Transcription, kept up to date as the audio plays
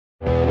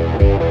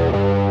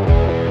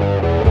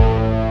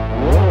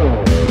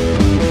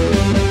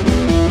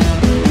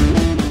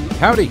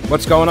Howdy,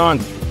 what's going on?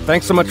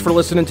 Thanks so much for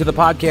listening to the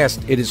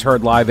podcast. It is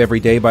heard live every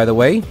day, by the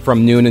way,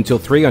 from noon until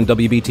 3 on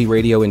WBT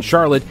Radio in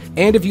Charlotte.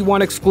 And if you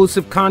want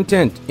exclusive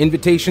content,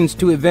 invitations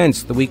to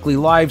events, the weekly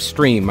live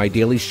stream, my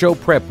daily show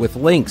prep with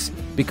links,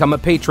 become a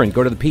patron.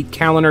 Go to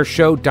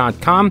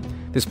thePeteCallenderShow.com.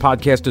 This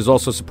podcast is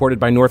also supported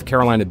by North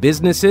Carolina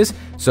businesses,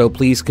 so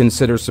please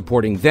consider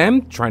supporting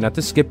them. Try not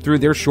to skip through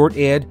their short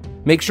ad.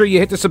 Make sure you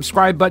hit the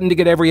subscribe button to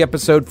get every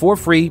episode for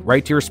free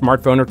right to your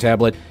smartphone or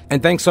tablet.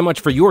 And thanks so much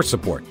for your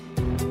support.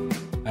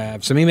 I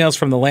have some emails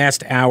from the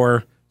last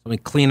hour. Let me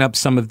clean up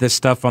some of this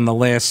stuff on the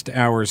last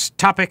hour's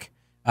topic.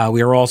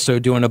 We are also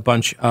doing a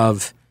bunch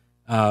of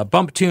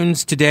bump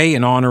tunes today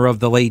in honor of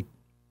the late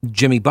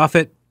Jimmy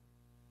Buffett.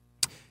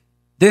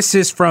 This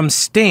is from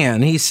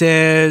Stan. He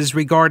says,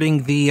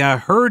 regarding the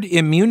herd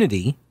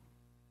immunity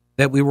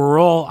that we were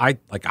all,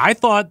 I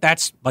thought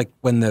that's like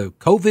when the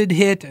COVID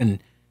hit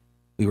and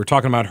we were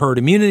talking about herd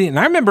immunity. And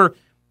I remember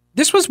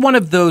this was one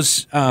of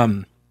those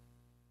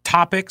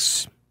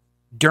topics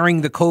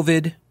during the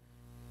COVID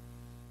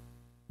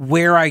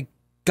where I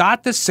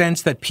got the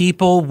sense that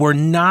people were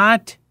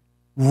not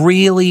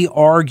really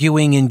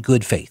arguing in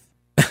good faith.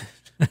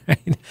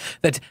 Right?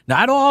 That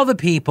not all the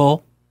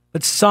people,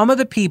 but some of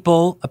the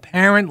people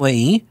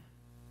apparently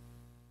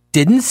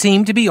didn't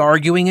seem to be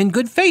arguing in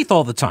good faith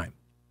all the time.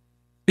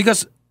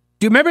 Because do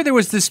you remember there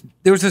was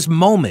this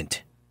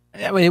moment,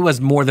 I mean, it was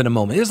more than a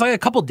moment. It was like a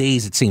couple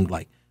days, it seemed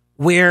like,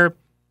 where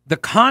the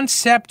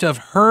concept of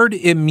herd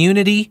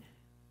immunity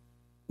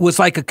was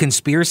like a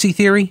conspiracy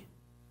theory.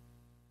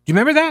 Do you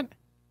remember that?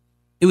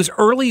 It was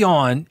early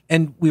on,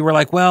 and we were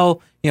like,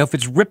 well, if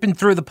it's ripping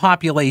through the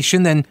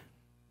population, then,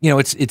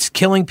 it's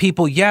killing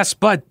people, yes,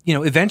 but,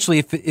 eventually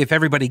if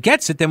everybody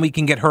gets it, then we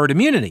can get herd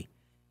immunity.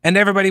 And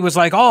everybody was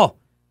like, oh,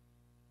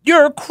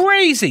 you're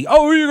crazy.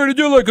 Oh, are you going to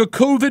do like a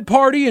COVID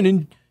party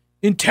and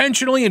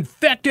intentionally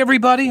infect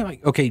everybody? I'm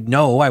like, okay,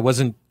 no, I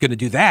wasn't going to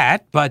do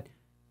that. But,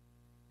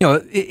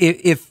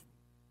 if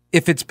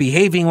it's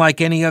behaving like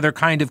any other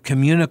kind of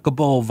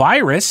communicable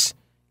virus,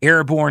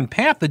 airborne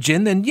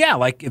pathogen, then yeah,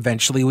 like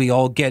eventually we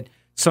all get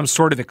some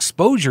sort of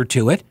exposure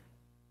to it,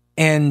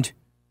 and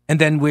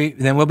then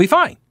we'll be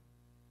fine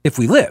if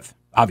we live,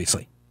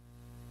 obviously.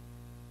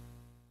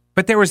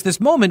 But there was this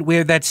moment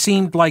where that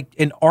seemed like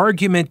an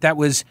argument that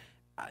was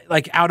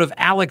like out of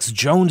Alex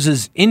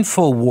Jones's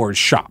InfoWars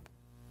shop.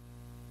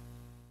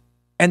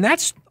 And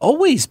that's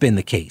always been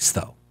the case,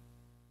 though.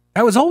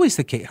 That was always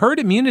the case. Herd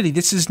immunity,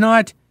 this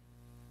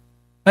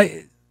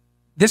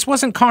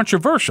wasn't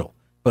controversial,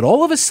 but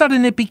all of a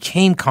sudden it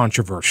became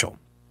controversial.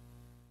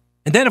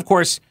 And then, of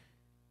course,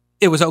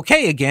 it was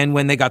okay again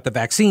when they got the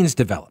vaccines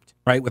developed,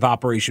 right, with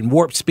Operation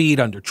Warp Speed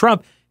under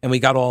Trump, and we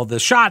got all the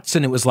shots,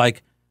 and it was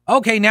like,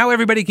 okay, now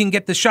everybody can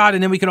get the shot,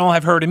 and then we can all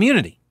have herd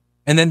immunity.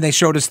 And then they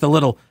showed us the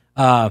little,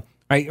 right,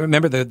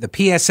 remember the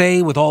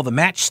PSA with all the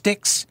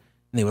matchsticks?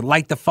 And they would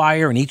light the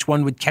fire, and each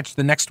one would catch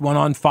the next one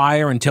on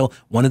fire until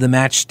one of the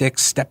matchsticks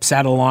steps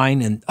out of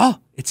line, and, oh,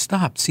 it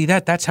stopped. See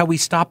that? That's how we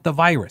stopped the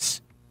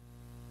virus.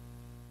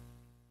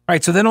 All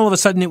right, so then all of a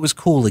sudden it was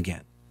cool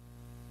again.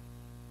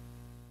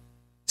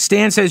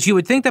 Stan says, you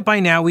would think that by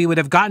now we would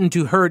have gotten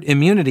to herd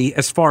immunity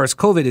as far as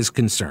COVID is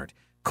concerned.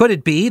 Could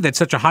it be that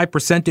such a high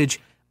percentage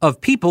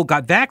of people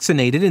got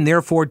vaccinated and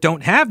therefore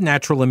don't have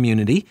natural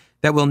immunity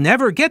that we'll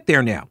never get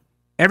there now?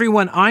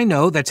 Everyone I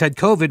know that's had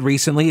COVID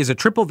recently is a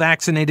triple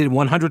vaccinated,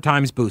 100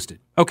 times boosted.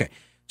 Okay,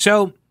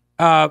 so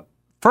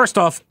first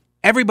off,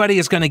 everybody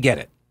is going to get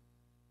it.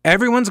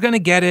 Everyone's going to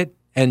get it,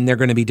 and there are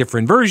going to be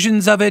different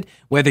versions of it.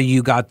 Whether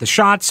you got the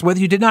shots, whether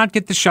you did not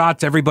get the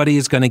shots, everybody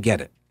is going to get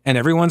it. And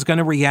everyone's going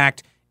to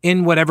react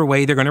in whatever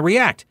way they're going to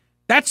react.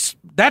 That's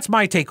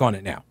my take on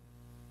it now.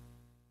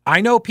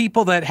 I know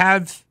people that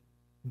have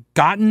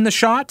gotten the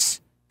shots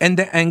and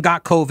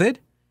got COVID,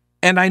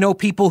 and I know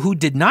people who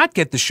did not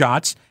get the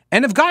shots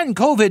and have gotten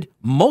COVID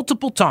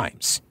multiple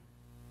times.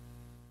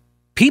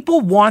 People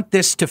want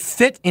this to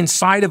fit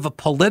inside of a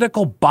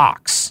political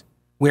box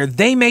where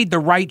they made the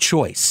right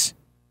choice.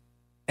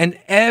 And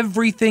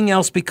everything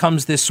else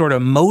becomes this sort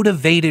of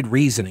motivated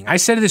reasoning. I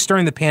said this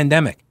during the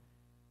pandemic,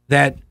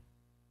 that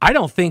I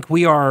don't think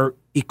we are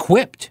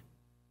equipped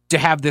to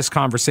have this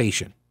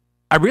conversation.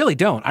 I really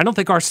don't. I don't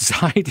think our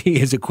society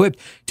is equipped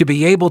to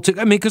be able to.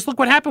 I mean, because look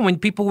what happened when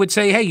people would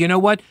say, hey, you know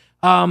what?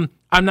 I'm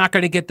not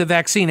going to get the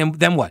vaccine. And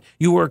then what?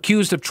 You were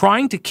accused of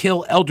trying to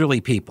kill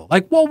elderly people.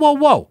 Like, whoa, whoa,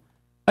 whoa.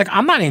 Like,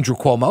 I'm not Andrew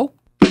Cuomo.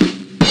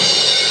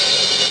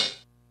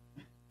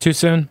 Too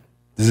soon?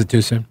 Is it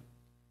too soon?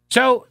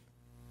 So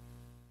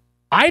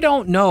I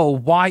don't know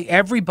why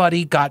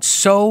everybody got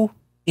so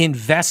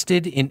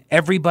invested in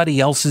everybody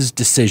else's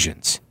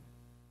decisions.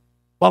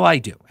 Well, I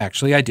do.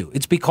 Actually, I do.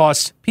 It's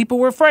because people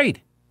were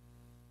afraid.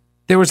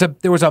 There was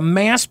a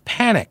mass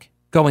panic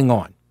going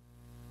on.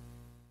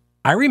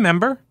 I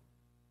remember.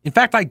 In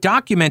fact, I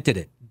documented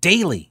it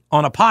daily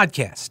on a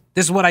podcast.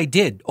 This is what I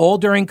did all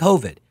during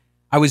COVID.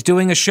 I was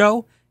doing a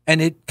show,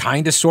 and it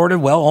kind of, sort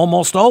of, well,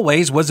 almost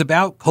always was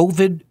about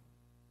COVID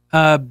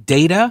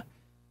data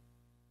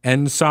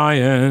and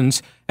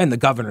science, and the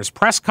governor's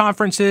press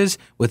conferences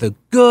with a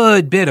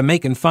good bit of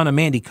making fun of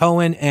Mandy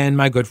Cohen and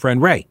my good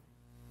friend Ray.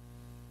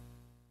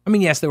 I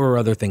mean, yes, there were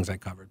other things I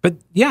covered, but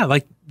yeah,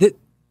 like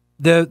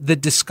the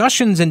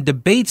discussions and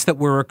debates that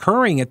were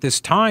occurring at this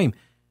time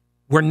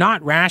were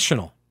not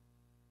rational.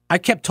 I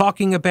kept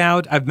talking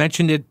about, I've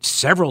mentioned it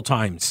several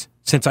times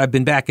since I've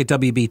been back at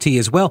WBT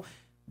as well.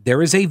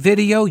 There is a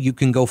video, you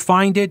can go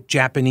find it.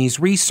 Japanese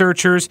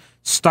researchers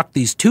stuck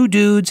these two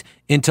dudes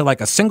into like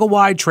a single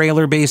wide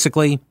trailer,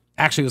 basically.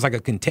 Actually, it was like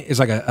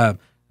a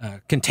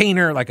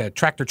container, like a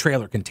tractor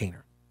trailer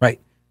container, right?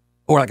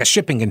 Or like a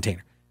shipping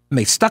container. And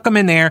they stuck them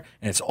in there,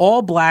 and it's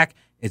all black,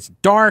 it's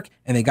dark,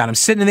 and they got them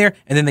sitting in there,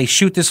 and then they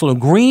shoot this little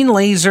green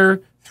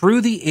laser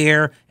through the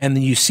air, and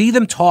then you see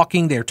them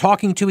talking. They're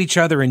talking to each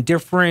other in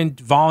different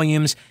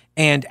volumes,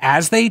 and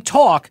as they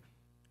talk,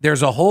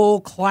 there's a whole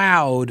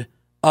cloud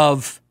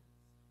of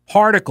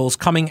particles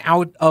coming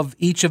out of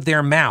each of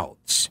their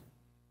mouths.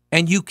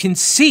 And you can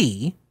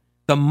see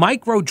the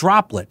micro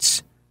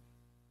droplets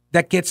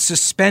that get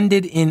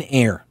suspended in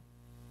air.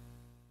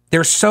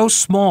 They're so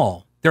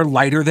small, they're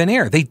lighter than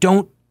air. They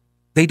don't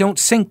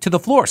sink to the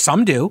floor.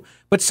 Some do,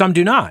 but some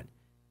do not.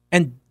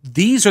 And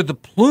these are the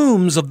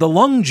plumes of the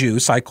lung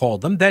juice, I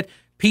called them, that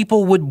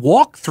people would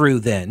walk through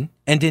then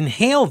and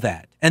inhale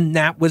that. And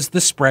that was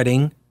the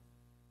spreading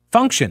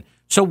function.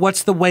 So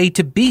what's the way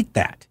to beat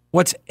that?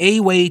 What's a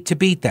way to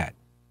beat that?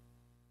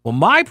 Well,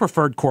 my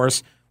preferred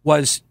course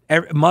was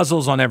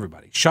muzzles on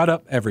everybody. Shut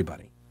up,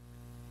 everybody.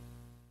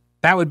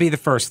 That would be the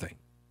first thing.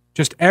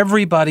 Just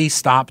everybody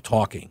stop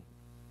talking.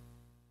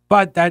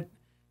 But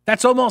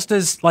that's almost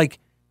as like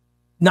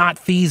not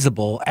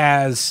feasible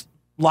as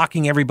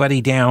locking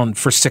everybody down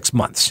for 6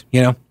 months,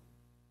 you know?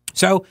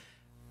 So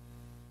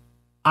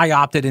I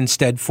opted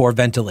instead for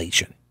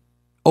ventilation.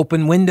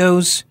 Open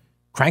windows,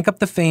 crank up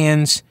the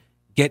fans,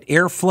 get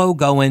airflow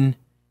going,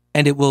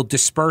 and it will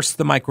disperse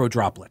the micro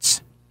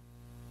droplets.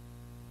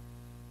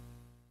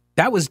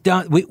 That was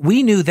done.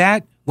 We knew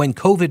that when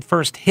COVID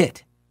first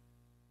hit.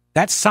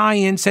 That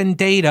science and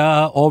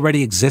data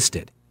already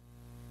existed.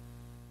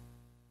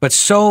 But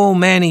so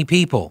many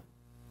people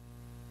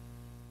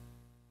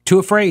too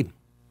afraid.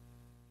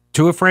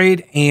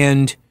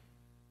 And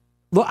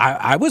look,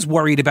 I was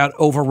worried about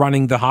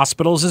overrunning the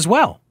hospitals as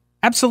well.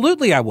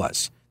 Absolutely, I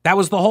was. That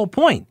was the whole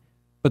point.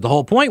 But the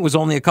whole point was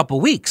only a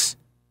couple weeks,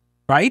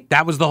 right?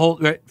 That was the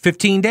whole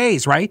 15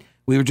 days, right?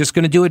 We were just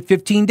going to do it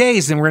 15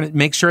 days, and we're going to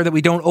make sure that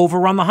we don't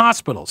overrun the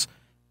hospitals.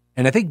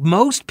 And I think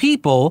most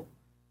people,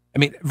 I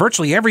mean,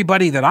 virtually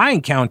everybody that I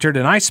encountered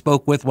and I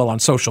spoke with, well, on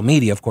social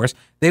media, of course,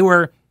 they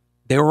were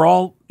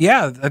all,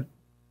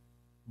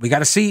 we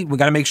got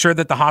to make sure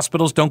that the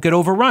hospitals don't get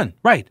overrun.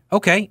 Right.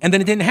 Okay. And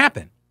then it didn't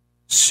happen.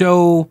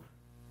 So,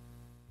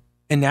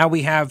 and now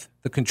we have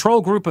the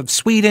control group of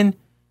Sweden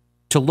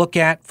to look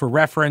at for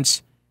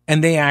reference,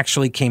 and they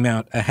actually came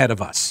out ahead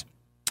of us.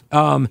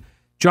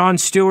 John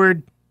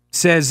Stewart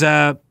says,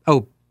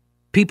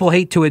 people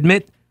hate to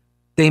admit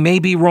they may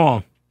be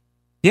wrong.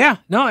 Yeah,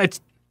 no,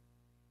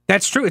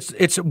 that's true.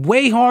 It's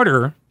way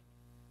harder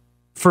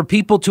for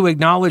people to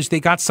acknowledge they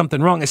got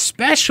something wrong,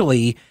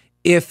 especially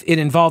if it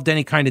involved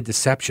any kind of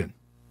deception.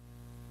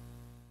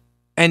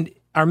 And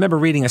I remember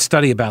reading a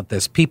study about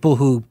this. People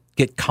who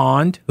get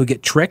conned, who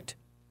get tricked,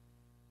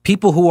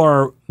 people who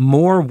are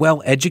more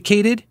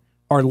well-educated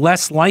are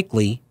less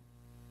likely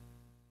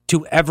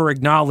to ever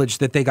acknowledge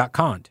that they got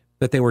conned,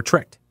 that they were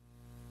tricked,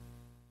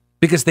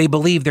 because they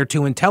believe they're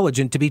too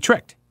intelligent to be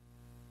tricked.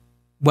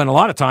 When a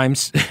lot of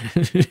times,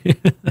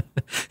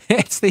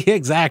 it's the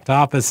exact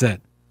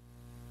opposite.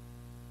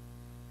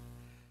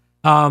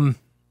 I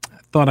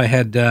thought I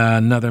had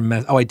another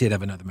message. Oh, I did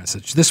have another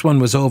message. This one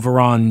was over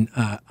on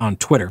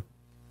Twitter.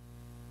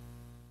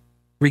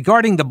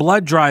 Regarding the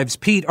blood drives,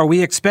 Pete, are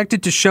we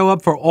expected to show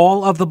up for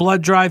all of the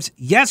blood drives?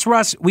 Yes,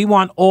 Russ, we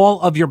want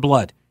all of your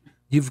blood.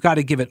 You've got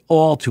to give it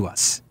all to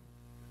us.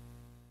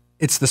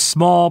 It's the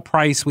small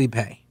price we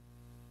pay.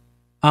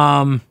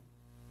 I'm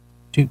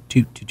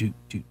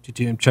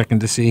checking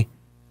to see.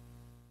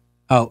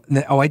 Oh,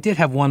 I did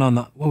have one on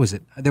the, what was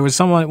it? There was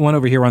one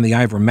over here on the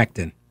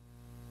ivermectin.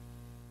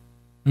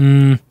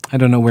 I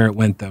don't know where it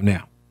went though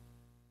now.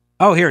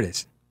 Oh, here it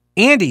is.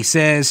 Andy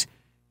says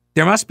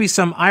there must be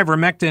some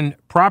ivermectin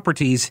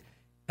properties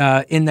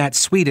in that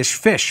Swedish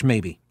fish,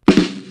 maybe.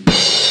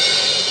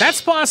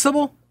 That's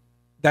possible.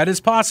 That is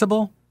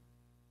possible.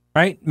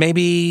 Right?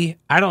 Maybe,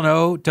 I don't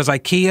know, does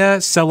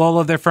IKEA sell all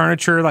of their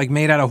furniture like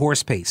made out of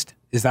horse paste?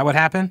 Is that what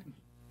happened?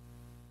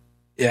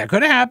 Yeah, it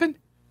could have happened.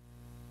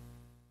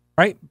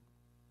 Right?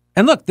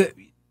 And look,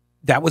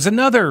 that was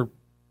another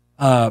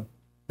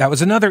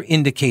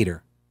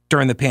indicator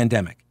during the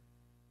pandemic.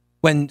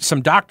 When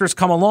some doctors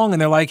come along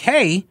and they're like,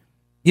 hey,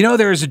 you know,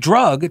 there's a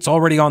drug, it's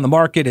already on the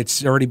market,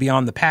 it's already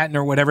beyond the patent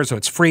or whatever, so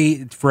it's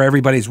free for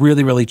everybody, it's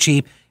really, really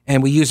cheap,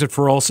 and we use it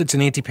for all, it's an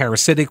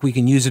antiparasitic, we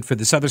can use it for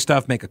this other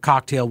stuff, make a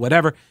cocktail,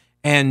 whatever.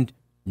 And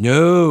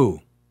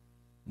no,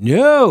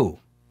 you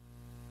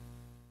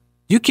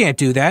can't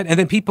do that. And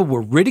then people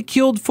were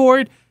ridiculed for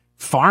it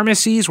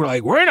pharmacies were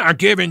like, we're not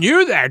giving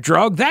you that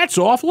drug. That's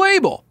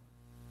off-label.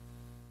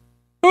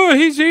 Oh,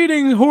 he's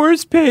eating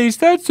horse paste.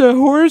 That's a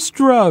horse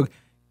drug.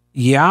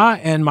 Yeah,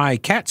 and my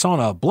cat's on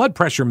a blood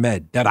pressure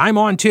med that I'm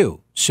on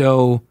too.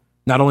 So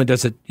not only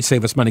does it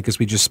save us money because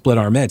we just split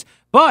our meds,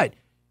 but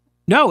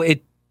no,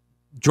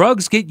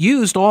 drugs get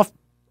used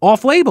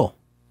off-label.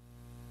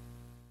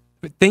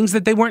 But things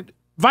that they weren't.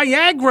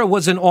 Viagra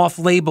was an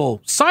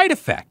off-label side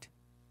effect.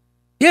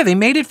 Yeah, they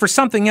made it for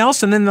something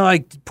else, and then they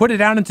put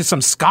it out into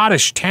some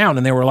Scottish town,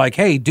 and they were like,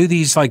 hey, do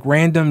these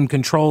random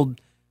controlled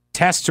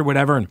tests or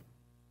whatever.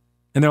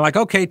 And they're like,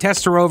 okay,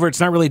 tests are over. It's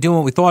not really doing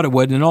what we thought it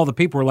would. And all the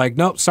people were like,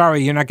 nope,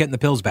 sorry, you're not getting the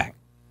pills back.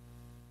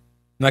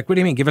 I'm like, what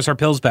do you mean? Give us our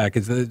pills back.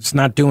 It's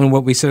not doing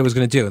what we said it was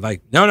going to do.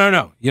 Like,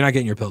 no, you're not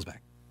getting your pills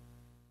back.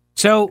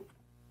 So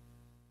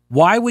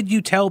why would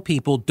you tell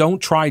people don't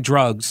try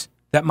drugs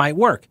that might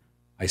work?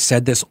 I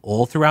said this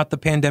all throughout the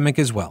pandemic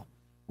as well.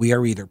 We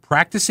are either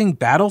practicing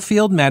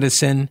battlefield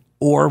medicine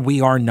or we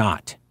are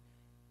not.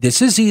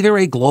 This is either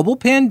a global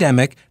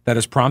pandemic that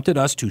has prompted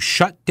us to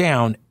shut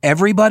down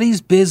everybody's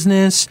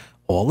business,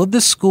 all of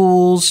the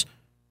schools,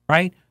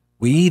 right?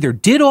 We either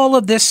did all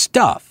of this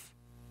stuff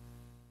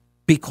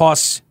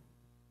because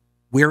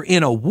we're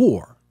in a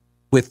war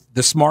with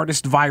the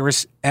smartest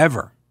virus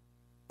ever,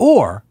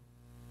 or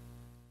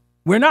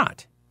we're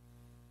not.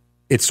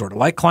 It's sort of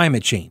like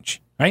climate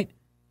change, right?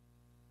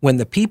 When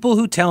the people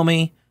who tell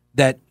me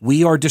that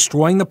we are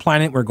destroying the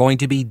planet, we're going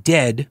to be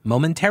dead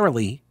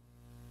momentarily,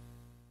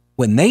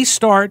 when they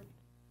start,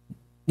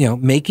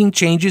 making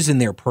changes in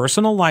their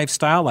personal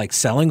lifestyle, like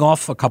selling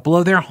off a couple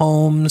of their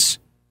homes,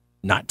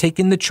 not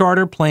taking the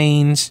charter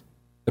planes,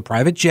 the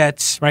private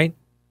jets, right?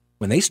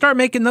 When they start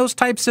making those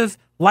types of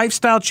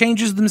lifestyle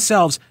changes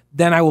themselves,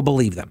 then I will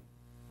believe them.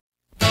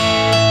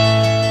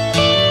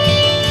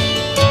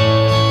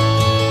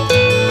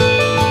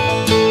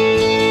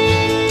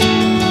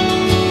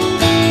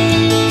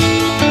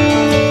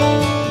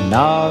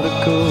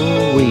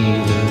 Nautical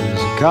wheelers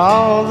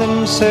call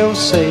themselves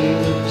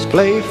sailors,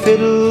 play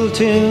fiddle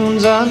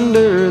tunes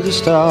under the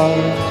stars.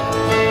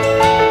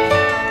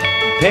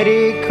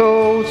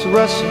 Petticoats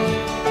rustle,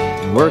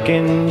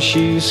 working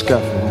shoes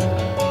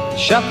scuffle,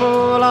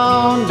 shuffle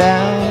on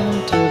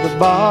down to the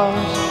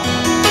bars,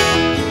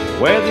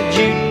 where the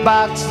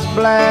jukebox is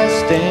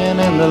blasting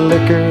and the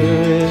liquor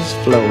is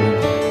flowing,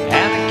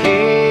 and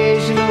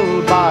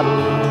occasional bottle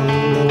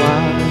of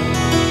wine.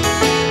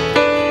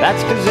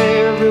 That's 'cause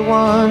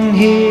everyone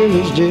here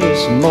is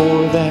just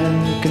more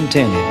than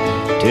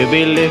contented to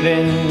be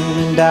living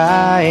and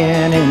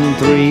dying in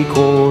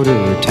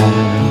three-quarter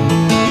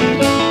time.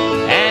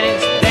 And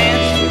it's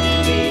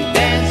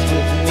dance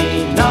with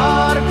me,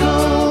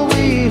 nautical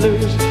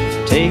wheelers,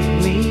 take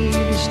me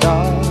to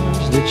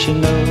stars that you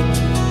know.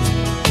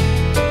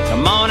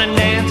 Come on and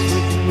dance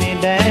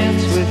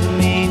with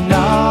me,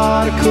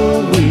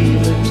 nautical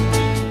wheelers,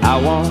 I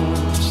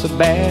want so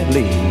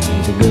badly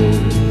to go.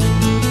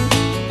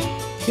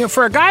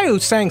 For a guy who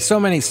sang so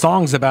many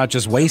songs about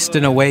just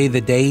wasting away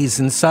the days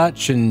and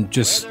such and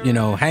just,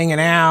 hanging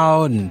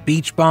out and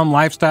beach bum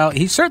lifestyle,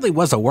 he certainly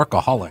was a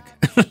workaholic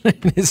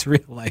in his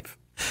real life.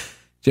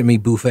 Jimmy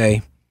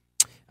Buffett.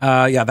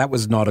 That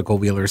was Nautical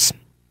Wheelers.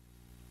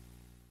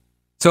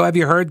 So have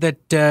you heard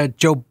that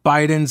Joe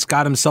Biden's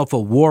got himself a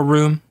war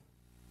room?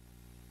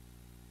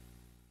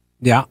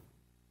 Yeah.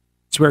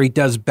 It's where he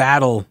does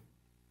battle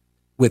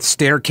with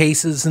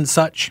staircases and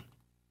such.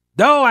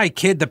 No, I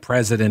kid the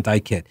president. I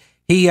kid.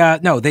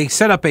 They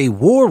set up a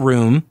war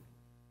room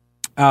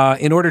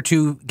in order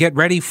to get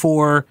ready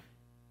for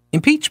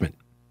impeachment.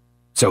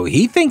 So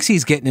he thinks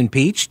he's getting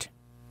impeached.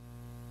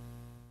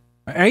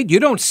 Right? You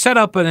don't set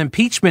up an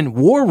impeachment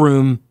war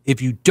room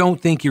if you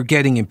don't think you're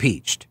getting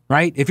impeached,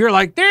 right? If you're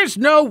like, there's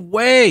no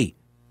way.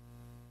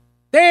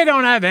 They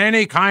don't have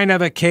any kind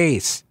of a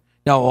case.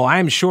 No,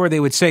 I'm sure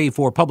they would say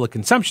for public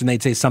consumption,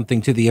 they'd say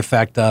something to the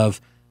effect of,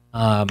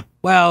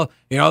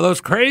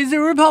 those crazy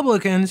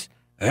Republicans,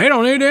 they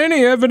don't need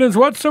any evidence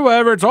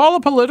whatsoever. It's all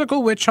a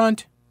political witch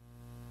hunt.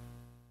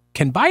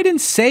 Can Biden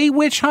say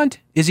witch hunt?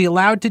 Is he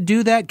allowed to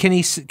do that? Can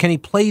he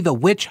play the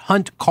witch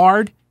hunt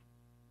card?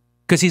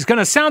 Because he's going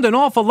to sound an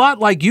awful lot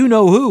like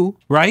you-know-who,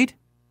 right?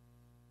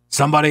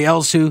 Somebody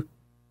else who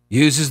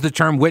uses the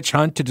term witch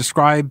hunt to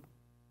describe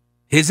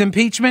his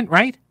impeachment,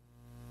 right?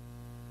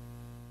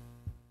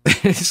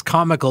 It's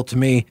comical to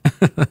me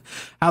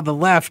how the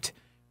left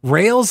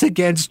rails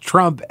against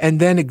Trump and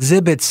then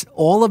exhibits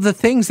all of the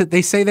things that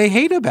they say they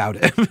hate about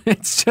him.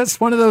 It's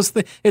just one of those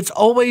things. It's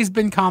always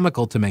been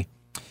comical to me.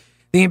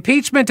 The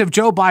impeachment of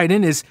Joe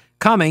Biden is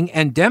coming,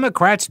 and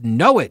Democrats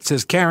know it,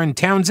 says Karen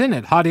Townsend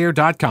at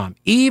hotair.com.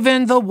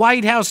 Even the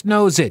White House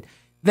knows it.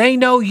 They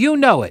know you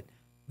know it.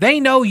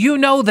 They know you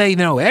know they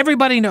know.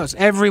 Everybody knows.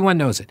 Everyone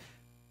knows it.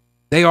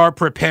 They are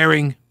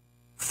preparing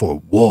for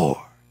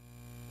war.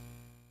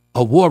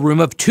 A war room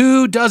of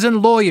 24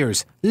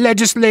 lawyers,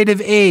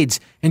 legislative aides,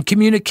 and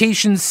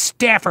communications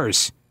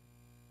staffers.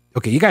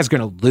 Okay, you guys are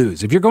going to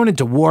lose. If you're going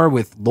into war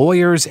with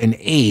lawyers and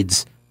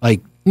aides,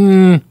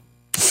 no.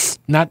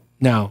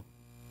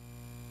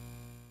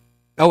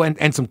 Oh,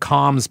 and some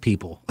comms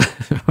people.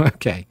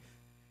 Okay.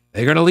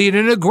 They're going to lead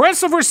an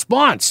aggressive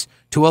response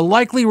to a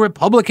likely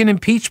Republican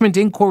impeachment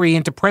inquiry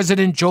into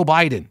President Joe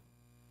Biden.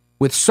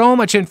 With so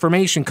much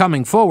information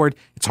coming forward,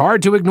 it's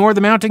hard to ignore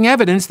the mounting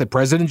evidence that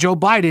President Joe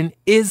Biden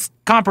is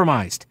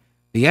compromised.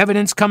 The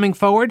evidence coming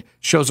forward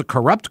shows a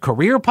corrupt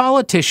career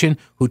politician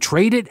who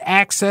traded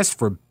access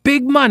for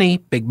big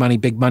money,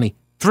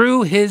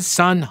 through his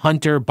son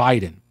Hunter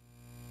Biden.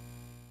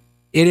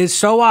 It is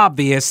so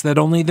obvious that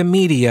only the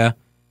media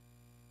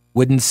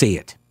wouldn't see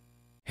it.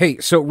 Hey,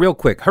 so real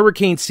quick,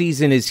 hurricane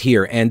season is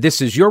here, and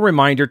this is your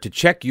reminder to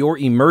check your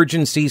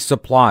emergency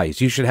supplies.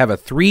 You should have a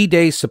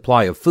 3-day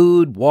supply of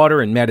food,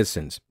 water, and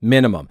medicines,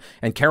 minimum.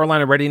 And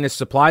Carolina Readiness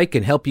Supply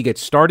can help you get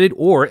started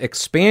or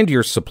expand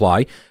your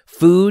supply.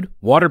 Food,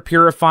 water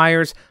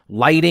purifiers,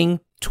 lighting,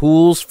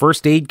 tools,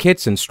 first aid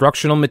kits,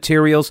 instructional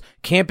materials,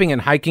 camping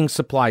and hiking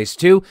supplies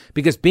too,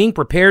 because being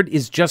prepared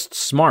is just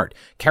smart.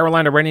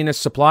 Carolina Readiness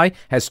Supply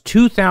has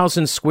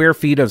 2,000 square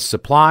feet of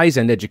supplies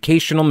and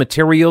educational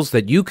materials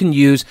that you can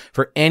use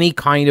for any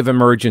kind of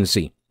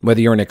emergency. Whether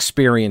you're an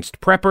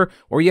experienced prepper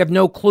or you have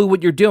no clue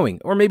what you're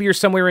doing, or maybe you're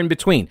somewhere in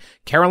between,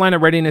 Carolina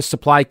Readiness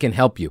Supply can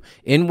help you.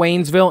 In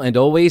Waynesville and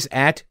always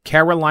at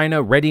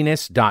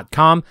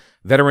carolinareadiness.com.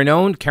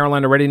 Veteran-owned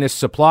Carolina Readiness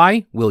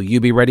Supply. Will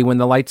you be ready when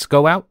the lights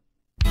go out?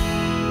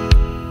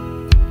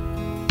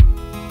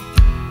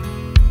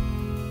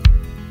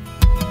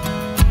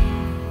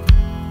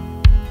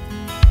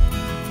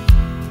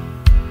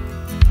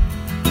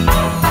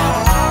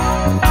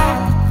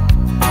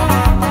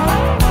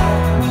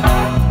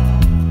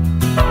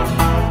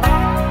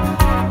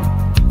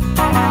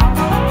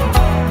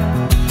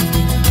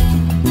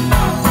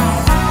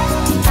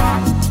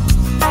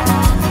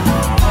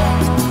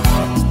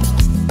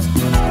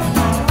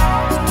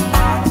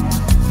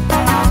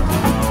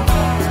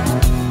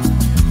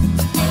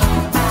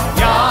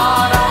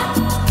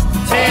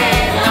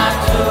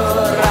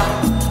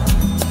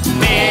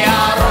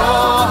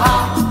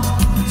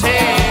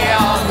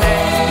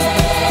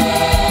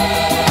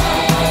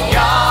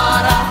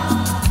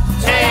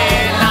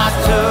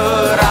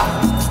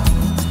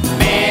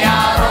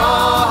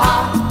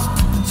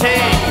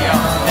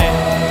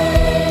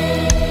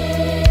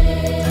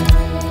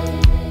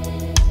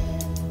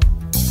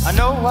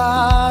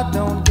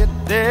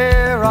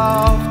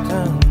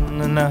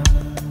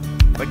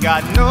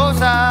 God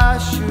knows I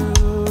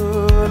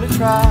surely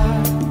try.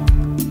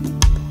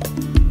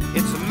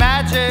 It's a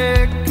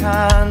magic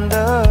kind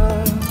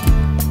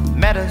of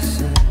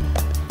medicine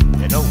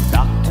that no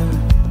doctor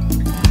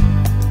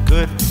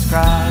could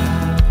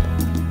prescribe.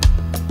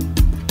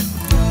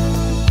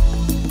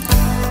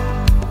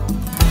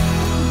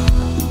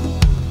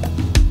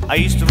 I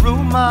used to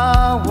rule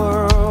my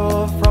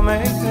world from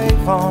a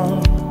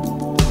payphone,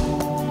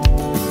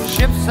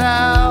 ships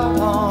out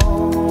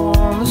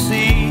on the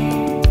sea.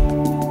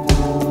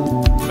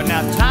 But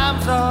now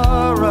times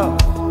are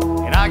rough,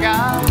 and I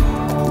got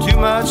too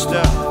much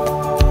stuff.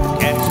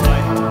 Can't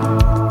explain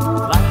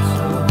life's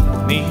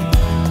of me.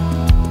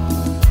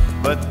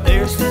 But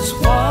there's this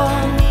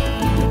one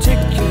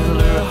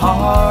particular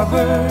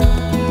harbor,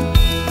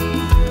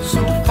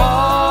 so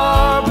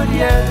far but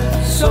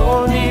yet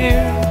so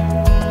near,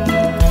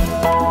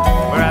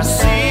 where I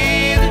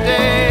see the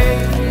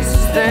days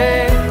as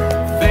they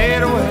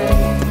fade away,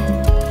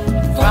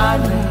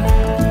 finally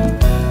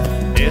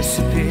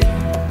disappear.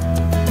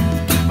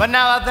 But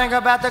now I think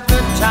about the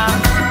good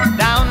times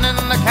down in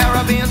the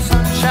Caribbean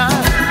sunshine.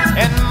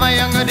 In my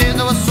younger days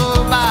I was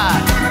so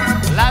bad,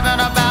 laughing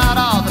about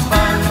all the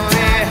fun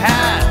we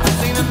had,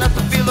 seen enough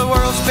to feel the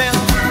world spin,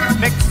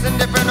 mixing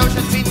different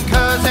oceans, meeting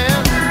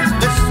cousins,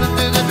 listen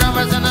to the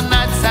drummers and the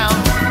night sound,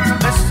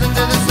 listen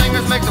to the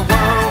singers make the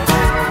world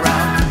go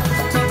round.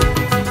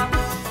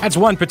 That's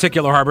one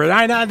particular harbor.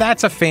 I know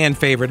that's a fan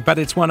favorite, but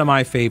it's one of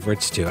my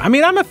favorites too. I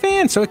mean, I'm a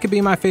fan, so it could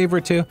be my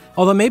favorite too.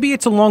 Although maybe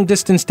it's a long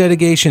distance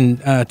dedication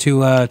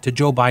to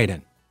Joe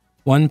Biden.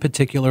 One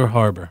particular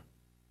harbor.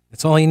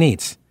 That's all he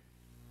needs.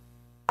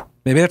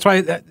 Maybe that's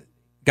why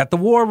got the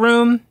war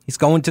room. He's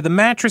going to the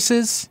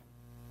mattresses.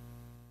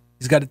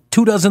 He's got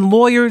 24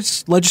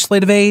 lawyers,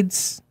 legislative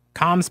aides,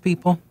 comms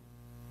people.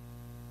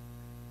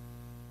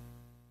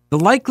 The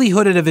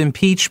likelihood of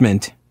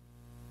impeachment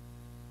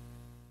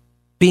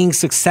being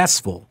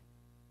successful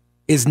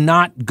is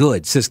not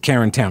good, says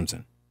Karen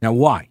Townsend. Now,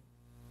 why?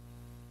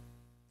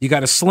 You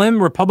got a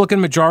slim Republican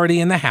majority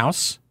in the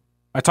House.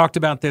 I talked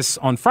about this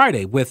on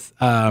Friday with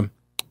Brett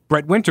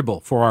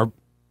Winterble for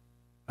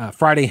our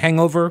Friday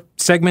hangover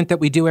segment that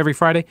we do every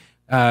Friday.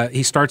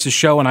 He starts his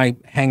show and I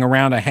hang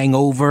around. I hang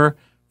over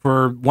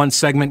for one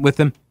segment with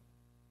him.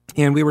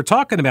 And we were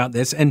talking about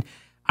this. And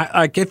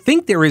I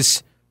think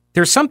there's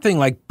something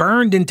like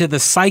burned into the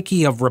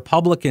psyche of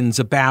Republicans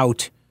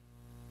about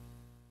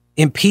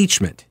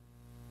impeachment,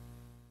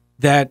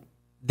 that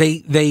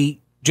they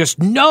just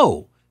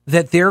know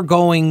that they're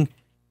going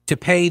to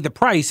pay the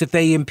price if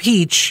they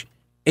impeach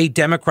a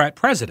Democrat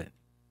president,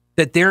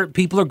 that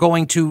people are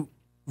going to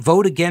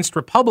vote against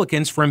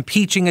Republicans for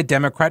impeaching a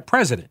Democrat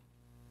president.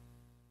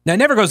 Now, it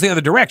never goes the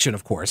other direction,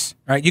 of course.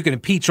 Right? You can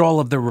impeach all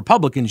of the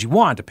Republicans you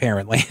want,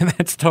 apparently, and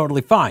that's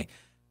totally fine.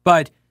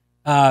 But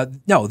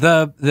no,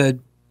 the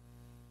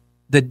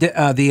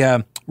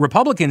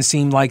Republicans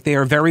seem like they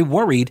are very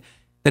worried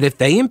that if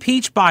they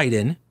impeach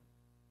Biden,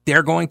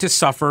 they're going to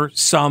suffer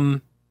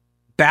some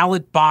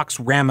ballot box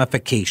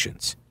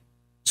ramifications.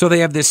 So they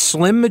have this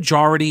slim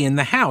majority in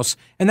the House,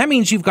 and that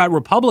means you've got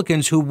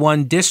Republicans who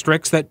won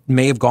districts that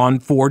may have gone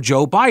for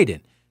Joe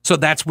Biden. So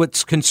that's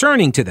what's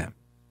concerning to them.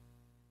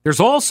 There's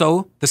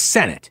also the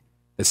Senate.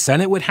 The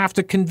Senate would have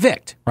to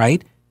convict,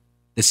 right?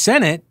 The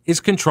Senate is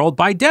controlled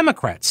by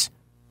Democrats.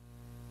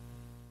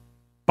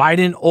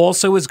 Biden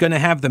also is going to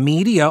have the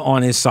media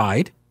on his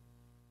side,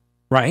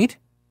 right?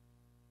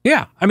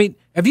 Yeah. I mean,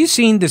 have you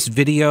seen this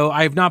video?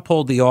 I have not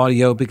pulled the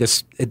audio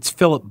because it's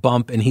Philip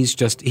Bump, and he's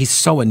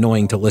so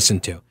annoying to listen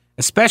to,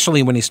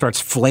 especially when he starts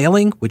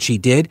flailing, which he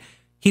did.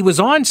 He was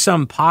on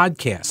some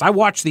podcast. I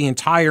watched the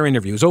entire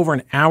interview. It was over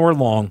an hour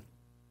long.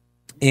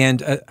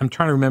 And I'm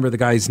trying to remember the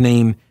guy's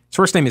name. His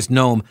first name is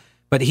Noam,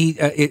 but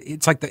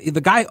it's like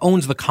the guy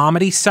owns the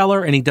Comedy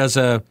Cellar, and he does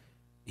a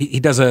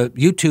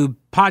YouTube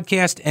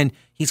podcast, and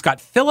he's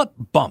got Philip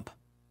Bump.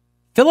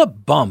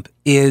 Philip Bump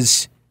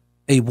is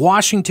a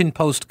Washington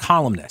Post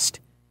columnist,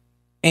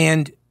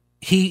 and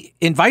he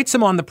invites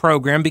him on the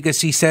program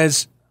because he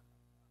says,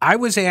 I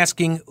was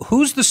asking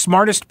who's the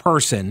smartest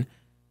person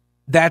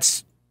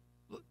that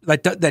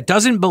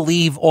doesn't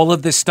believe all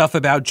of this stuff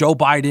about Joe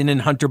Biden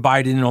and Hunter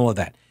Biden and all of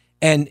that.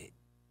 And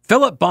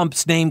Philip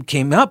Bump's name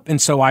came up,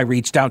 and so I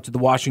reached out to the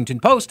Washington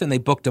Post, and they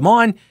booked him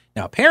on.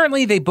 Now,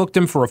 apparently, they booked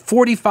him for a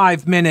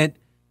 45-minute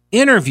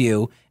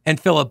interview, and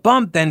Philip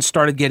Bump then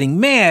started getting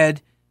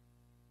mad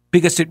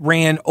because it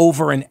ran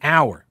over an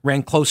hour,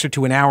 ran closer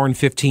to an hour and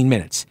 15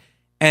 minutes.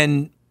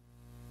 And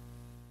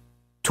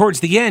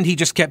towards the end, he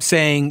just kept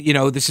saying,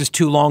 this is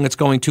too long, it's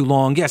going too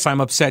long. Yes, I'm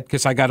upset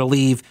because I got to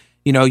leave.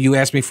 You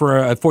asked me for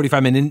a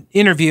 45-minute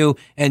interview,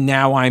 and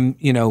now I'm,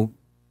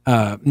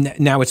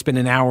 now it's been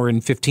an hour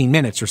and 15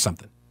 minutes or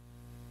something.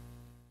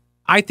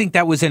 I think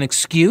that was an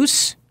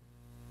excuse.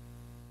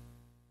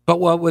 But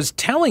what was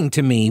telling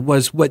to me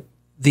was what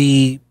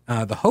the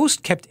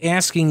host kept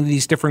asking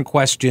these different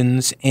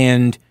questions,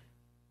 and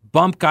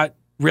Bump got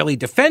really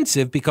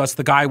defensive because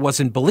the guy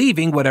wasn't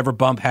believing whatever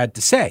Bump had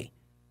to say.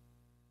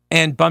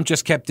 And Bump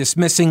just kept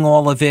dismissing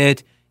all of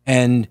it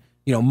and,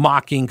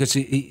 mocking because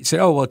he said,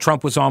 oh, well,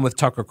 Trump was on with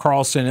Tucker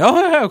Carlson.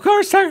 Oh, of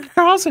course, Tucker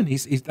Carlson.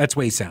 That's the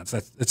way he sounds.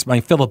 That's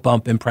my Philip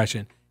Bump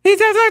impression. He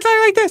does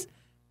like this.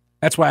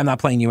 That's why I'm not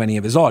playing you any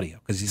of his audio,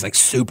 because he's like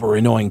super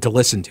annoying to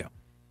listen to.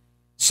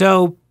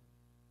 So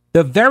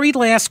the very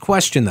last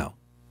question, though,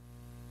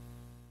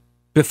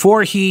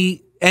 before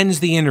he ends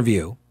the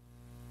interview,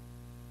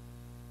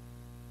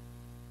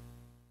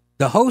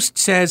 the host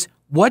says,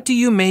 what do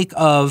you make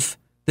of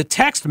the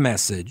text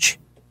message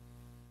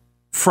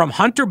from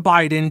Hunter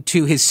Biden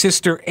to his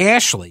sister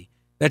Ashley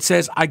that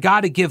says, I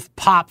got to give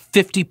Pop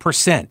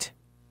 50%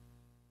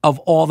 of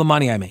all the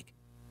money I make?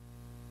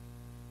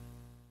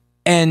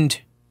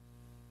 And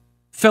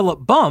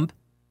Philip Bump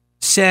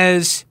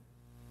says,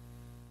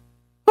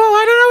 oh,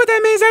 I don't know what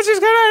that means. That's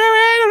just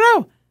I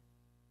don't know.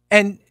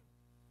 And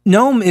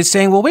Noam is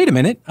saying, well, wait a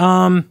minute.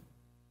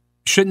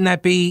 Shouldn't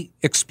that be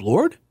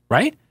explored,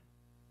 right?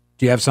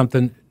 Do you have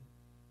something,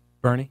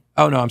 Bernie?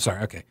 Oh, no, I'm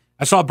sorry. Okay.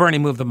 I saw Bernie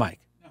move the mic.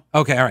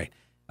 Okay, all right.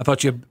 I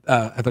thought you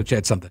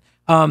had something.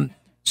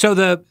 So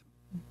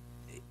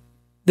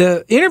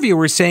the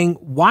interviewer is saying,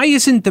 why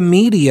isn't the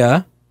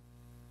media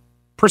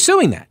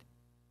pursuing that?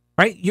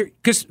 Right?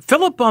 Because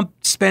Philip Bump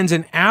spends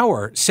an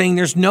hour saying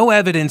there's no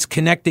evidence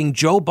connecting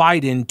Joe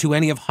Biden to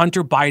any of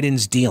Hunter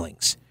Biden's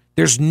dealings.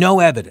 There's no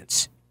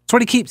evidence. That's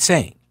what he keeps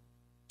saying.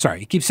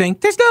 Sorry, he keeps saying,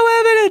 there's no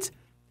evidence.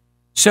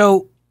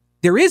 So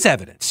there is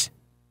evidence.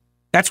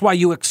 That's why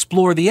you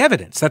explore the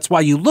evidence. That's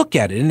why you look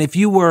at it. And if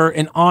you were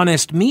an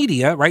honest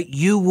media, right,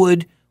 you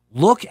would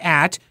look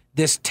at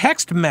this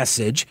text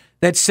message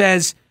that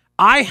says,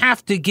 I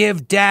have to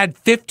give Dad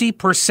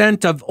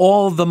 50% of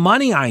all the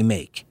money I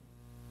make.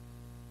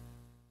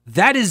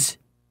 That is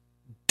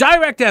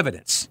direct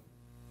evidence,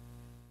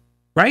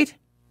 right?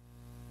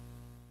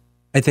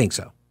 I think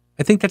so.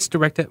 I think that's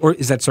direct, or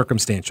is that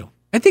circumstantial?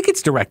 I think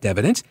it's direct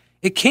evidence.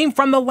 It came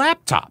from the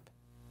laptop.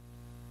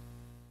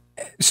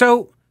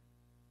 So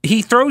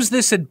he throws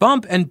this at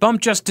Bump, and Bump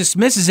just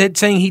dismisses it,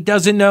 saying he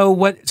doesn't know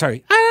I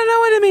don't know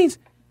what it means.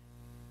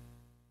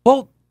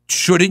 Well,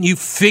 shouldn't you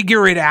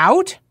figure it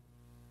out?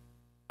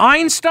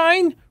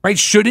 Einstein, right?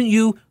 Shouldn't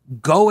you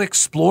go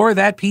explore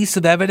that piece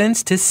of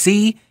evidence to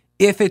see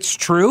if it's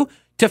true,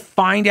 to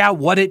find out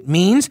what it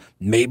means?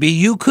 Maybe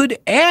you could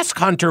ask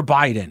Hunter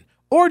Biden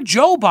or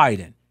Joe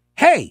Biden,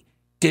 hey,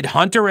 did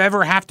Hunter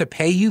ever have to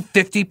pay you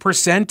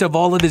 50% of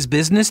all of his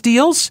business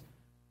deals?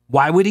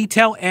 Why would he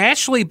tell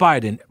Ashley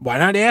Biden? Why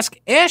not ask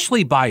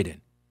Ashley Biden?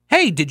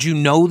 Hey, did you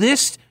know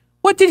this?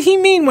 What did he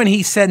mean when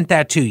he sent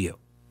that to you?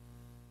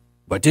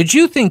 What did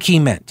you think he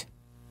meant?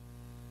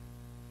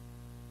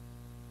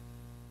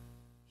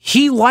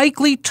 He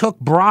likely took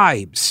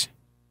bribes.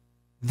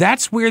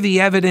 That's where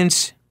the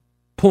evidence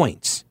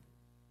points.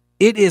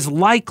 it is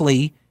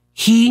likely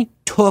he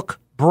took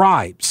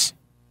bribes.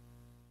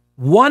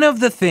 One of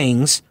the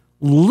things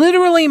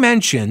literally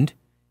mentioned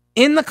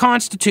in the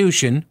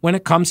Constitution when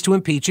it comes to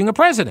impeaching a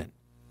president: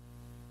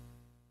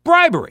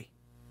 bribery.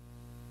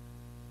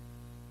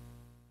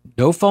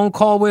 No phone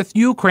call with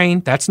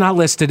Ukraine. That's not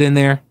listed in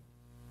there.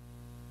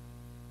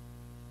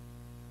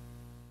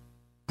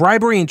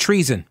 Bribery and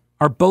treason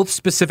are both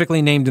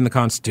specifically named in the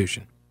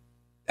Constitution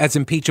as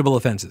impeachable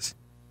offenses.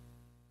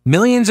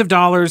 Millions of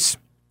dollars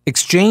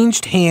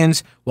exchanged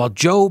hands while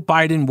Joe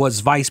Biden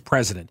was vice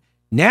president.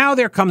 Now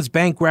there comes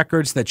bank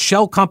records that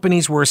shell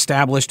companies were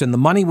established, and the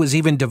money was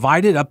even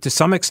divided up to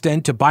some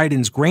extent to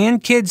Biden's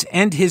grandkids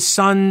and his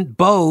son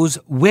Beau's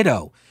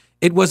widow.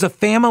 It was a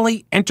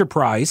family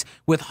enterprise,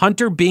 with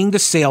Hunter being the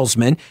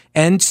salesman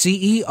and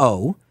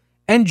CEO,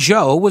 and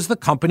Joe was the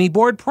company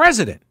board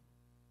president.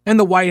 And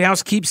the White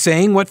House keeps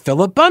saying what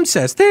Philip Bump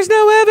says: there's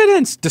no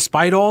evidence,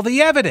 despite all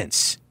the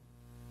evidence.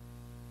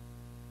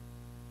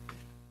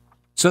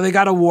 So they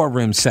got a war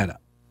room set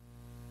up.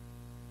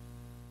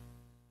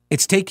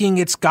 It's taking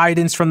its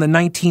guidance from the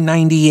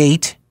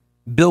 1998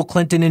 Bill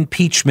Clinton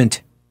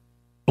impeachment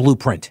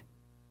blueprint.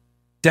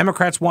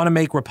 Democrats want to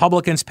make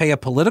Republicans pay a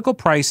political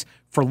price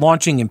for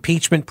launching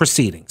impeachment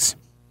proceedings.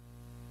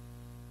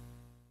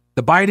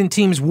 The Biden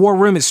team's war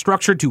room is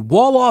structured to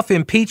wall off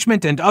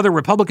impeachment and other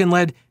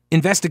Republican-led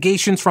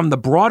investigations from the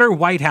broader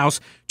White House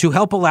to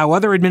help allow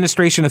other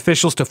administration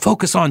officials to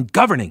focus on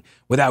governing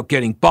without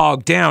getting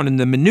bogged down in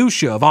the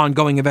minutia of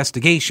ongoing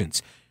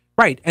investigations.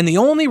 Right, and the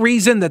only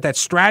reason that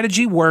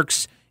strategy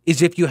works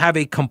is if you have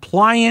a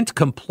compliant,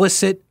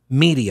 complicit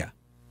media.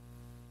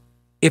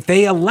 If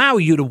they allow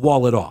you to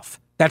wall it off,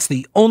 that's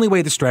the only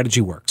way the strategy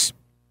works.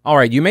 All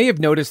right, you may have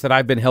noticed that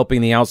I've been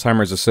helping the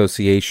Alzheimer's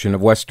Association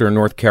of Western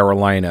North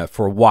Carolina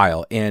for a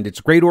while, and it's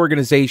a great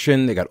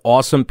organization. They got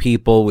awesome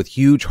people with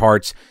huge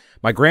hearts.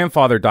 My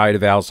grandfather died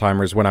of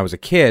Alzheimer's when I was a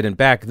kid, and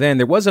back then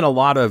there wasn't a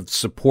lot of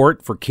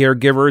support for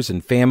caregivers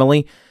and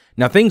family.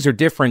 Now, things are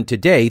different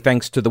today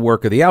thanks to the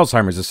work of the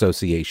Alzheimer's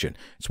Association.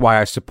 It's why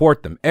I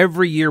support them.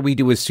 Every year we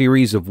do a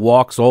series of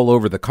walks all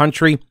over the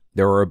country.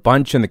 There are a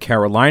bunch in the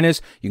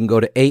Carolinas. You can go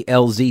to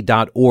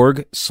alz.org/walk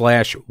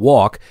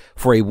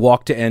for a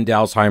walk to end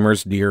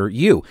Alzheimer's near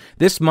you.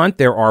 This month,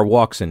 there are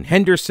walks in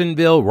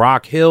Hendersonville,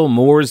 Rock Hill,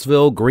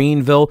 Mooresville,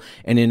 Greenville,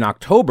 and in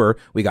October,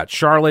 we got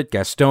Charlotte,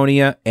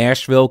 Gastonia,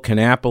 Asheville,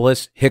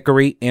 Kannapolis,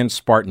 Hickory, and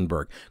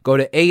Spartanburg. Go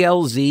to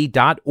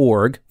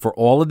alz.org for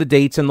all of the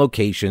dates and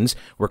locations.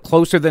 We're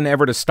closer than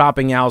ever to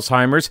stopping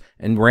Alzheimer's,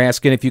 and we're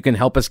asking if you can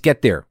help us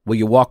get there. Will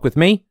you walk with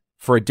me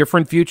for a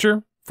different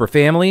future, for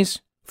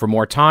families, for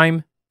more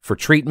time, for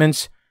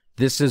treatments?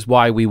 This is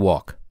why we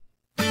walk.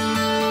 She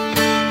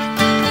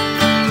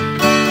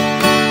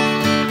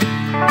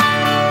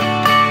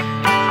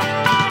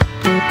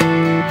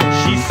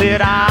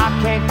said, I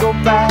can't go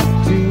back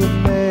to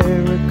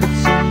America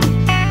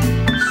soon.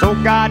 So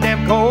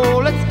goddamn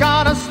cold, it's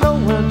gonna snow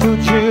until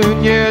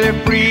June. Yeah, they're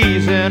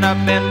freezing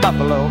up in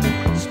Buffalo,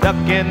 stuck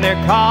in their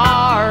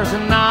cars,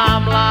 and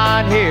I'm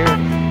lying here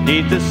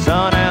neath the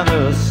sun and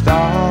the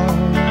stars.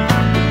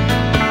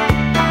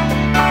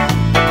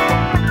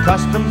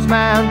 Customs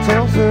man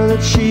tells her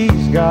that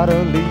she's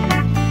gotta leave.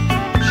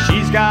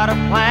 She's got a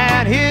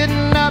plan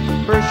hidden up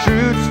her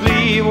shrewd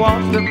sleeve.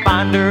 Wants to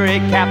find her a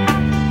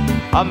captain,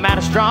 a man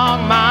of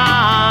strong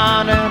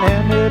mind, and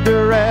any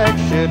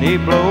direction he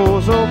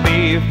blows will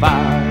be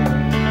fine.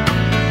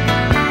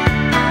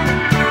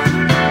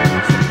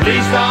 So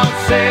please don't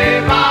say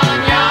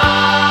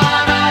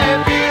mañana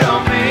if you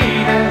don't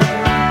mean it.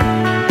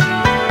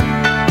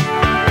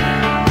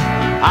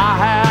 I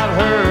have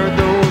heard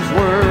those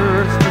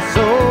words for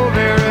so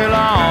very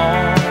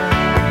long.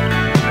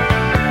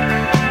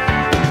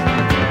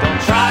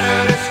 Don't try to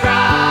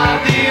describe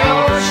the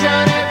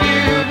ocean if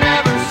you've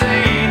never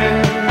seen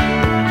it.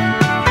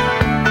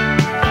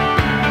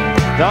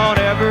 Don't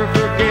ever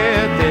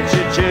forget that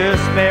you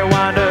just may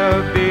wind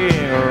up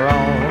being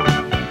wrong.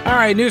 All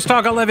right, News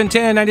Talk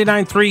 1110,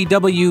 99.3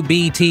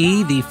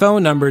 WBT. The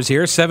phone numbers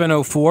here,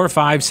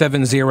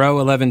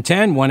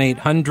 704-570-1110,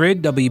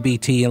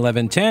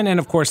 1-800-WBT-1110. And,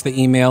 of course,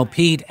 the email,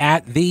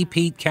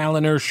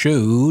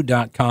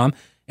 pete@thepetecalendarshow.com.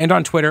 And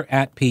on Twitter,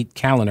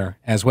 @PeteCalendar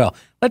as well.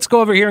 Let's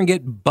go over here and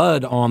get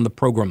Bud on the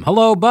program.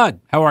 Hello, Bud.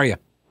 How are you?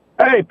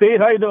 Hey, Pete,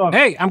 how you doing?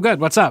 Hey, I'm good.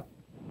 What's up?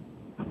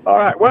 All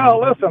right. Well,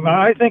 listen,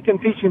 I think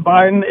impeaching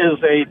Biden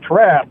is a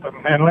trap,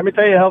 and let me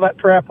tell you how that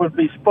trap would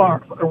be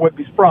sprung.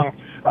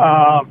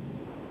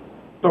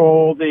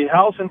 So the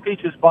House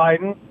impeaches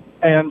Biden,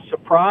 and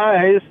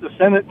surprise, the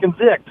Senate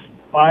convicts.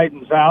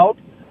 Biden's out.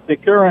 The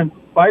current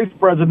vice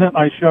president,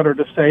 I shudder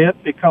to say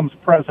it, becomes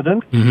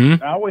president.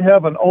 Mm-hmm. Now we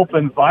have an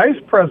open vice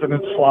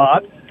president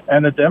slot,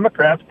 and the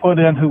Democrats put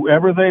in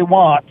whoever they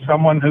want,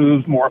 someone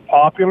who's more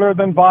popular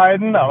than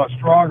Biden, a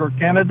stronger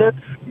candidate,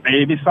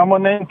 maybe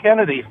someone named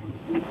Kennedy.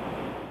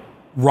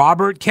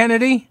 Robert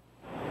Kennedy?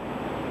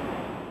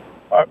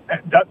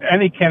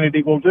 Any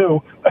Kennedy will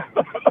do.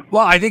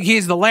 Well, I think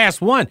he's the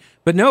last one.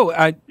 But no,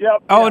 Yep,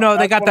 no,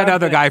 they got that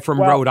other guy from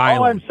Rhode Island.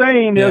 All I'm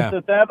saying is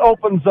that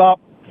opens up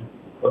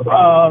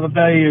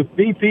the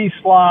VP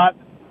slot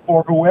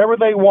for whoever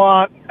they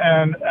want,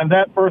 and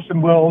that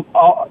person will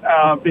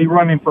be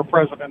running for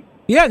president.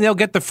 Yeah, and they'll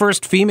get the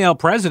first female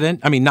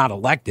president. I mean, not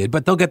elected,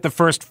 but they'll get the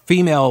first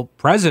female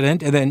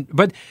president. And then,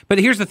 but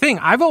here's the thing.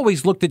 I've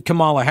always looked at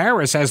Kamala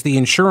Harris as the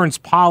insurance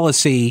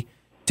policy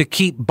to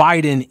keep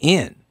Biden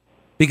in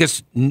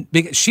because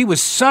she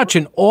was such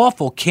an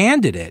awful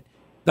candidate.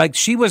 Like,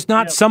 she was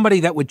not somebody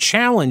that would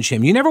challenge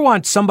him. You never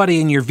want somebody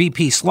in your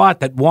VP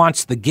slot that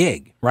wants the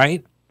gig,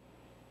 right?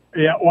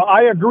 Yeah, well,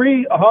 I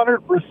agree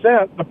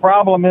 100%. The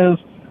problem is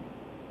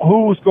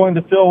who's going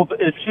to fill,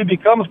 if she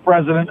becomes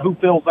president, who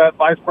fills that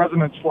vice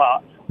president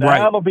slot?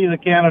 That'll be the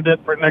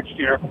candidate for next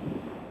year.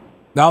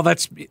 No,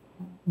 that's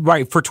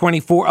right, for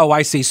 24. Oh,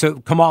 I see. So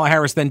Kamala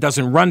Harris then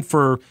doesn't run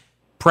for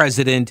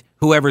president.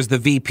 Whoever's the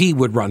VP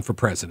would run for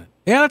president.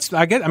 Yeah,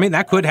 I mean,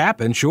 that could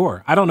happen,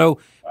 sure. I don't know.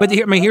 But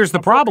here's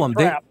the problem.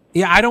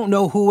 I don't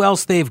know who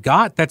else they've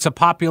got that's a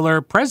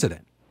popular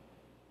president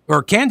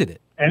or candidate.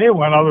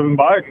 Anyone other than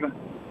Biden.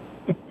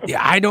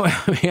 I don't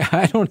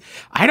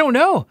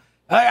know.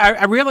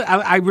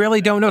 I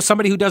really don't know.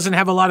 Somebody who doesn't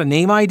have a lot of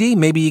name ID.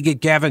 Maybe you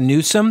get Gavin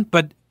Newsom,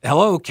 but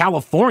hello,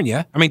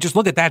 California. I mean, just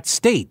look at that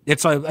state.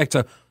 It's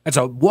a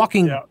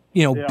walking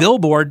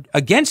billboard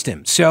against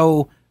him.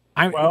 So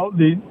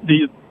do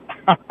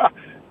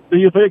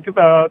you think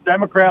the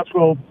Democrats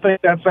will think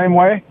that same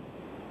way?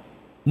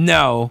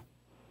 No.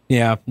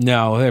 Yeah,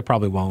 no, they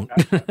probably won't.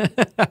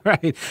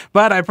 Right.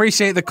 But I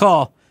appreciate the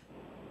call.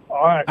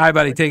 All right. Hi,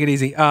 buddy. Take it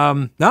easy.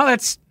 No,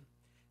 it's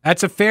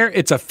a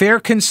fair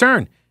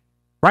concern.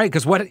 Right,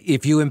 because what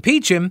if you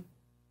impeach him?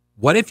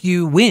 What if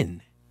you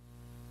win?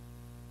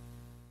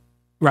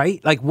 Right?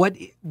 Like, what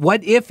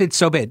if it's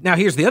so bad? Now,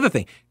 here's the other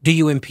thing. Do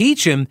you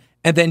impeach him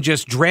and then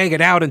just drag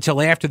it out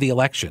until after the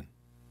election?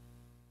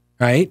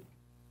 Right?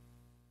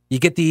 You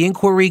get the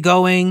inquiry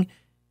going,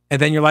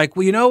 and then you're like,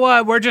 well, you know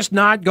what? We're just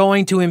not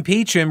going to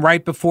impeach him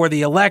right before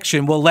the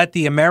election. We'll let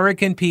the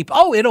American people...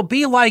 Oh, it'll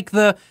be like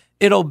the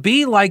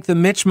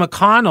Mitch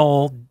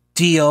McConnell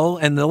deal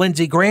and the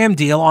Lindsey Graham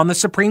deal on the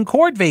Supreme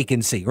Court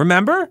vacancy.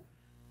 Remember?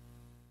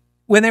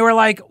 When they were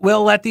like,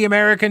 we'll let the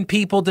American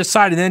people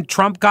decide. And then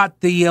Trump got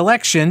the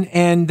election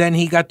and then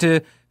he got to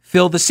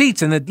fill the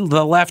seats. And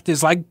the left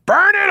is like,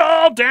 burn it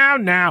all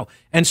down now.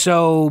 And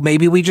so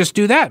maybe we just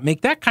do that.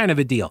 Make that kind of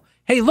a deal.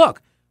 Hey,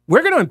 look,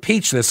 we're going to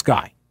impeach this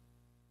guy.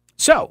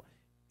 So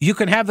you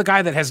can have the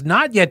guy that has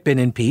not yet been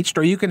impeached,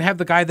 or you can have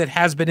the guy that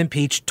has been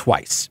impeached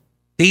twice.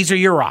 These are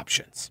your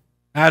options.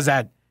 How's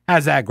that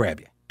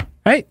grab you?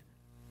 Right?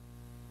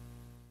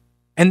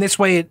 And this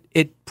way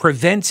it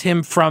prevents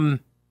him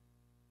from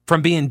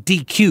being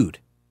DQ'd.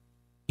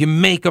 You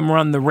make him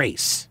run the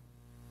race.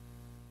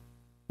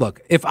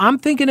 Look, if I'm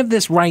thinking of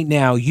this right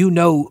now,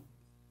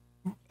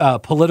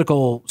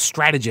 political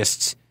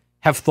strategists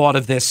have thought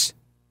of this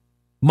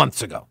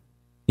months ago,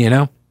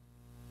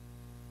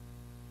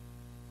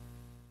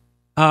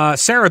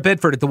 Sarah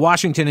Bedford at the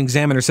Washington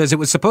Examiner says it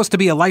was supposed to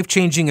be a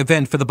life-changing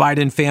event for the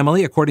Biden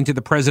family, according to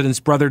the president's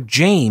brother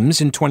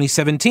James in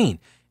 2017.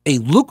 A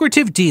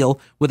lucrative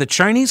deal with a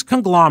Chinese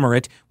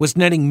conglomerate was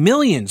netting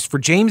millions for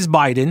James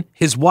Biden,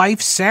 his wife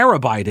Sarah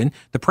Biden,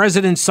 the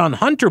president's son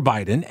Hunter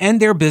Biden,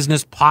 and their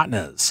business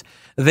partners.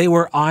 They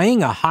were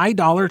eyeing a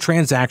high-dollar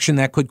transaction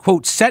that could,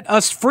 quote, set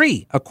us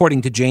free,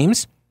 according to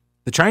James.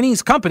 The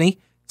Chinese company,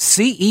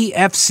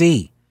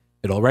 CEFC,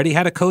 it already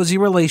had a cozy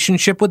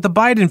relationship with the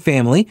Biden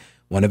family.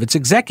 One of its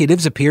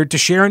executives appeared to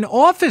share an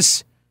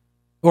office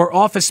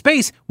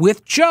space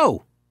with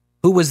Joe,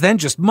 who was then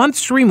just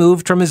months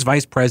removed from his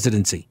vice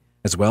presidency,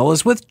 as well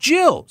as with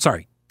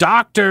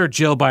Dr.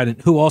 Jill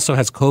Biden, who also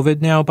has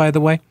COVID now, by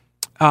the way,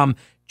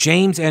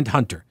 James and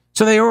Hunter.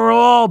 So they were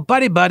all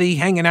buddy-buddy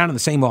hanging out in the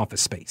same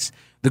office space.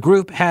 The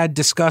group had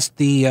discussed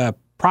the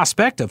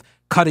prospect of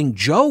cutting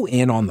Joe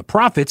in on the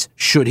profits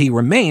should he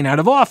remain out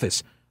of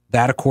office.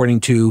 That,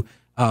 according to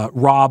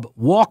Rob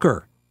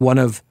Walker, one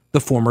of the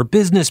former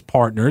business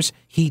partners,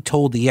 he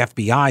told the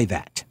FBI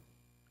that.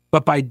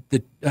 But by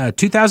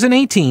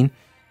 2018,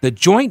 the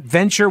joint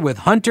venture with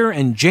Hunter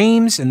and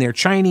James and their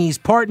Chinese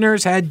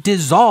partners had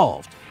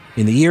dissolved.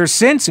 In the years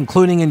since,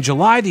 including in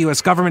July, the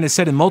U.S. government has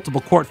said in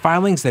multiple court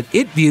filings that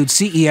it viewed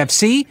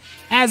CEFC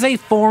as a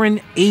foreign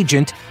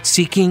agent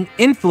seeking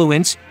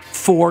influence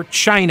for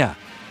China.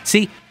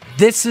 See,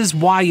 this is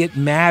why it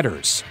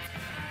matters.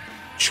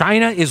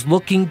 China is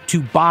looking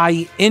to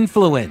buy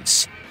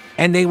influence,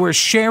 and they were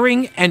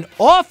sharing an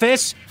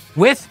office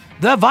with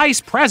the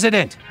vice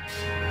president.